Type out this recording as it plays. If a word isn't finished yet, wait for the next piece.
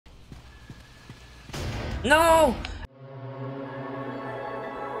No!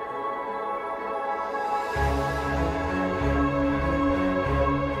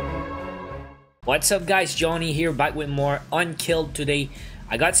 What's up guys, Johnny here, back with more Unkilled today.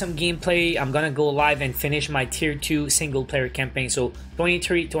 I got some gameplay. I'm gonna go live and finish my tier 2 single player campaign. So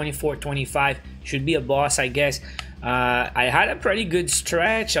 23, 24, 25 should be a boss, I guess. I had a pretty good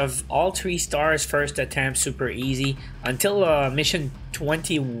stretch of all 3 stars first attempt, super easy, until mission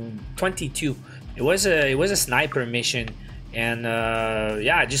 22. It was a sniper mission, and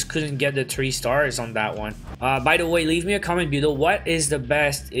yeah, I just couldn't get the 3 stars on that one. By the way, leave me a comment below. What is the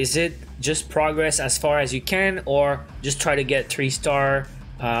best? Is it just progress as far as you can, or just try to get 3-star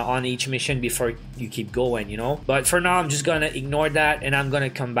on each mission before you keep going, you know? But for now, I'm just gonna ignore that and I'm gonna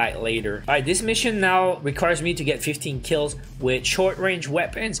come back later. Alright, this mission now requires me to get 15 kills with short-range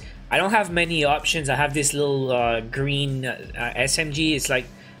weapons. I don't have many options. I have this little green SMG. It's like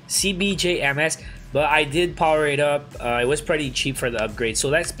CBJMS, but I did power it up. It was pretty cheap for the upgrade. So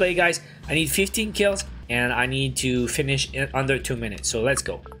let's play, guys. I need 15 kills and I need to finish in under 2 minutes. So let's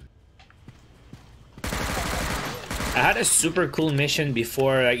go. I had a super cool mission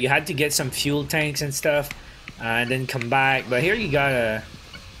before. Like, you had to get some fuel tanks and stuff, and then come back. But here you gotta,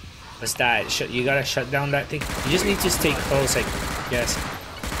 what's that? You gotta shut down that thing. You just need to stay close, I guess.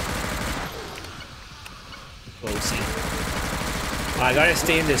 Close. I gotta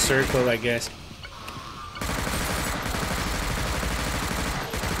stay in the circle, I guess.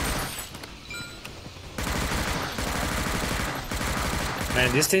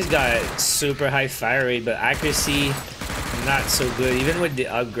 Man, this thing's got super high fire rate, but accuracy not so good, even with the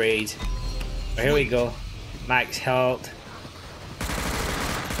upgrades. But here we go. Max health.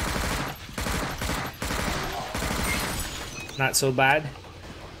 Not so bad.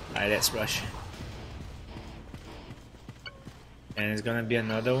 Alright, let's rush. And there's gonna be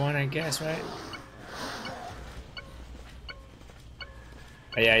another one, I guess, right?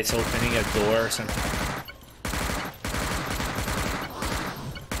 Oh, yeah, it's opening a door or something.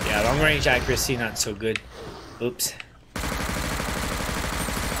 Yeah, long range accuracy not so good. Oops.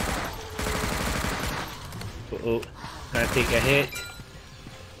 Uh-oh. Gonna take a hit.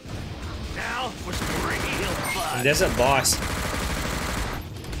 Now for some real fun. And there's a boss.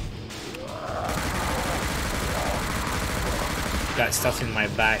 Got stuff in my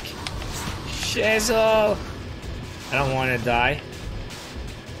back. Shizzle! I don't want to die.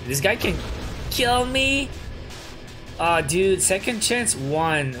 This guy can kill me. Oh, dude, second chance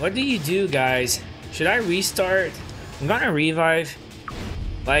 1. What do you do, guys? Should I restart? I'm gonna revive.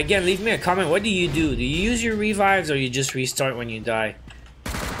 But again, leave me a comment. What do? Do you use your revives, or you just restart when you die?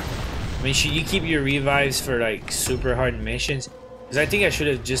 I mean, should you keep your revives for like super hard missions? Because I think I should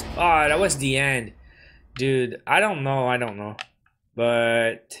have just... Oh, that was the end. Dude, I don't know.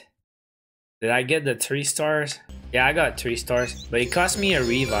 But... Did I get the 3 stars? Yeah, I got 3 stars. But it cost me a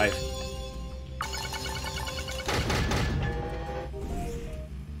revive.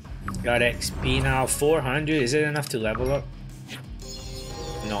 Got XP now, 400. Is it enough to level up?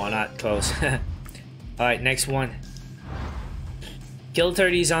 No, not close. Alright, next one. Kill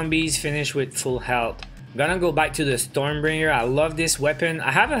 30 zombies, finish with full health. I'm gonna go back to the Stormbringer. I love this weapon.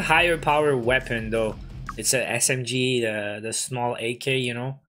 I have a higher power weapon though. It's a SMG, the small AK, you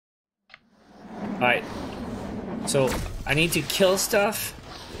know. Alright. So, I need to kill stuff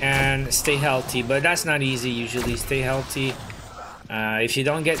and stay healthy. But that's not easy usually. Stay healthy. If you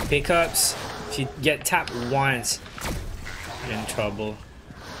don't get pickups, if you get tapped once, you're in trouble.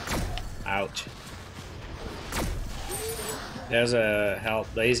 Ouch. There's a health,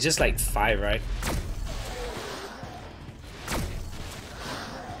 but it's just like 5, right?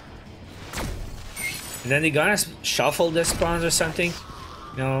 And then they're gonna shuffle the spawns or something.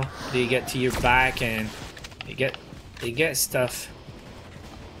 You know, they get to your back and they get stuff.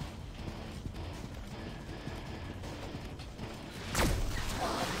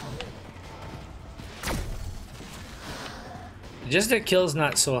 Just the kill's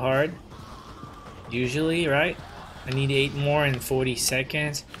not so hard. Usually, right? I need 8 more in 40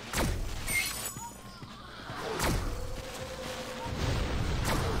 seconds.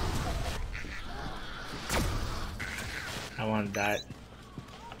 I want that.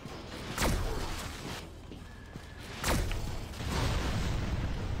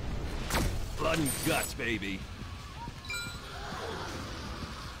 Blood and guts, baby.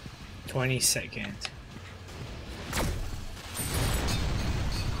 20 seconds.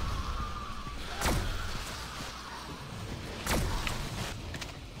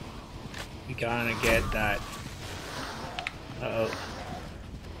 We gotta get that. Uh-oh.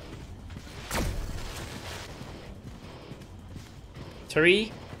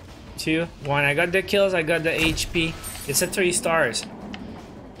 3, 2, 1. I got the kills, I got the HP. It's a 3 stars.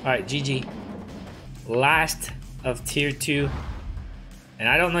 Alright, GG. Last of tier 2. And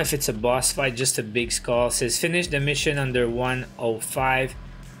I don't know if it's a boss fight, just a big skull. It says finish the mission under 105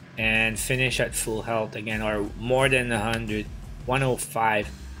 and finish at full health again, or more than 100. 105.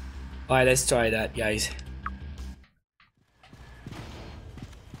 Alright, let's try that, guys.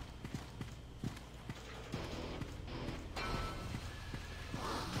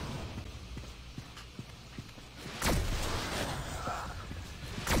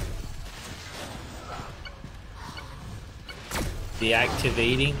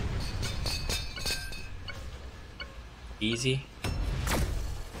 Deactivating. Easy.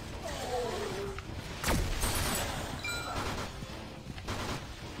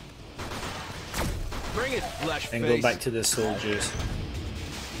 Bring it, flesh And face. go back to the soldiers.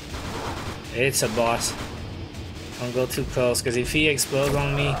 It's a boss. Don't go too close, because if he explodes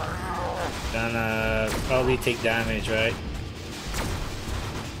on me, gonna probably take damage, right?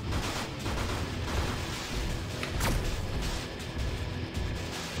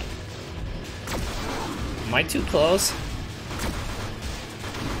 Am I too close?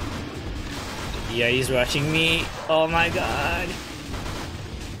 Yeah, he's rushing me. Oh my god.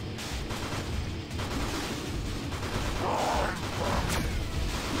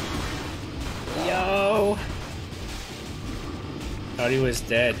 Yo. Thought he was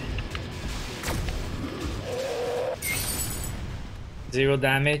dead. 0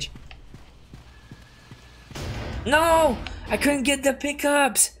 damage. No! I couldn't get the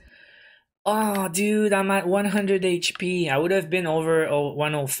pickups! Oh, dude, I'm at 100 HP. I would have been over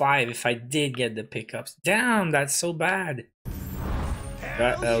 105 if I did get the pickups. Damn, that's so bad.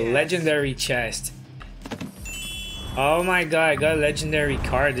 Got a legendary chest. Oh my god, I got a legendary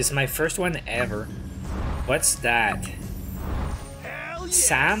card. This is my first one ever. What's that?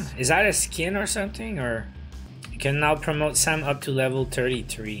 Sam? Is that a skin or something? Or you can now promote Sam up to level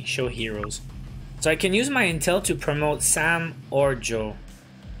 33. Show heroes. So I can use my intel to promote Sam or Joe.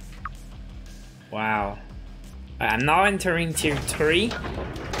 Wow. I'm now entering tier 3.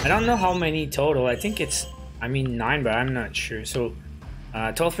 I don't know how many total. I think it's, 9, but I'm not sure. So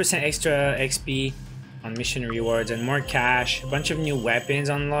 12% extra XP on mission rewards and more cash. A bunch of new weapons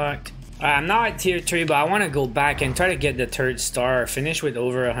unlocked. I'm now at tier 3, but I want to go back and try to get the 3rd star. Finish with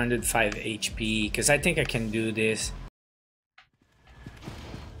over 105 HP, because I think I can do this.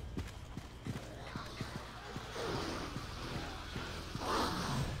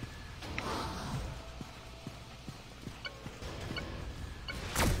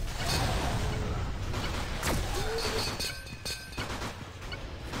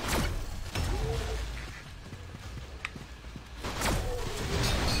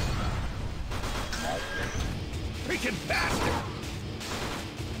 Freaking bastard!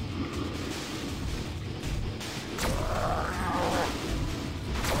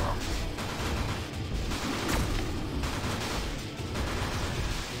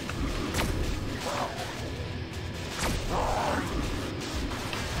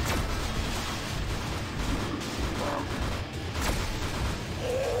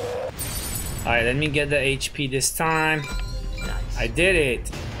 Alright, let me get the HP this time. Nice. I did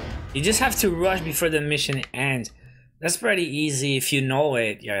it. You just have to rush before the mission ends. That's pretty easy if you know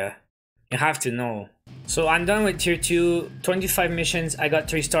it, yeah. You have to know. So I'm done with tier 2, 25 missions. I got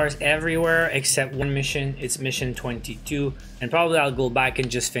 3 stars everywhere except one mission. It's mission 22. And probably I'll go back and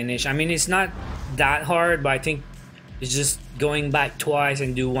just finish. It's not that hard, but I think it's just going back twice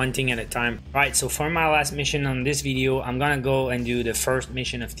and do one thing at a time. Right, so for my last mission on this video, I'm gonna go and do the first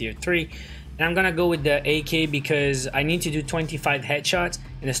mission of tier 3. And I'm gonna go with the AK because I need to do 25 headshots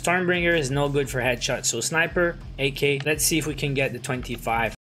and the Stormbringer is no good for headshots. So sniper, AK, let's see if we can get the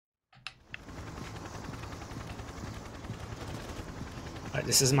 25. Alright,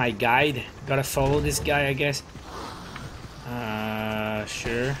 this is my guide. Gotta follow this guy, I guess.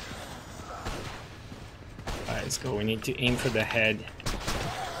 Sure. Alright, let's go. We need to aim for the head.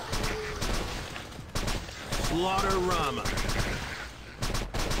 Slaughter-rama.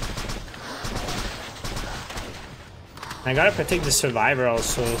 I gotta protect the survivor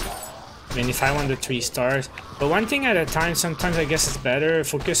also. If I want the 3 stars. But one thing at a time, sometimes I guess it's better.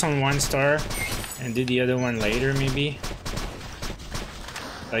 Focus on 1 star and do the other one later, maybe.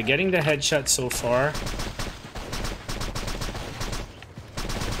 But getting the headshot so far.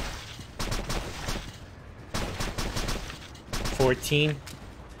 $14.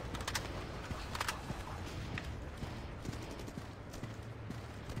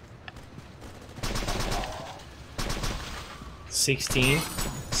 16,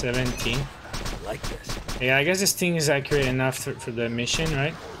 17. I like this. Yeah, I guess this thing is accurate enough for the mission,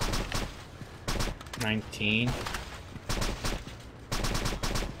 right? 19.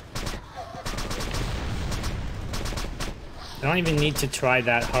 I don't even need to try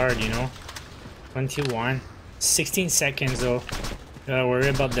that hard, you know. 21. 16 seconds though. Gotta worry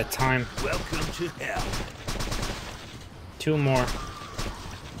about the time. Welcome to hell. 2 more.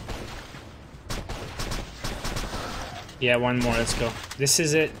 Yeah, 1 more. Let's go. This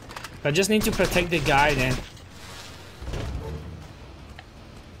is it. I just need to protect the guy then.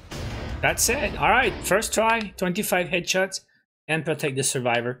 That's it. Alright, first try. 25 headshots and protect the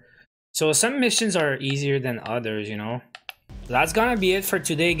survivor. So some missions are easier than others, you know. That's gonna be it for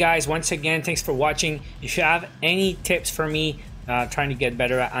today, guys. Once again, thanks for watching. If you have any tips for me trying to get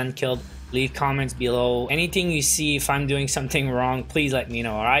better at Unkilled, leave comments below. Anything you see, if I'm doing something wrong, please let me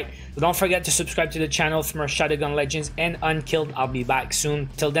know, alright? So don't forget to subscribe to the channel for more Shadowgun Legends and Unkilled. I'll be back soon.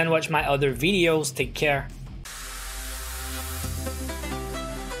 Till then, watch my other videos. Take care.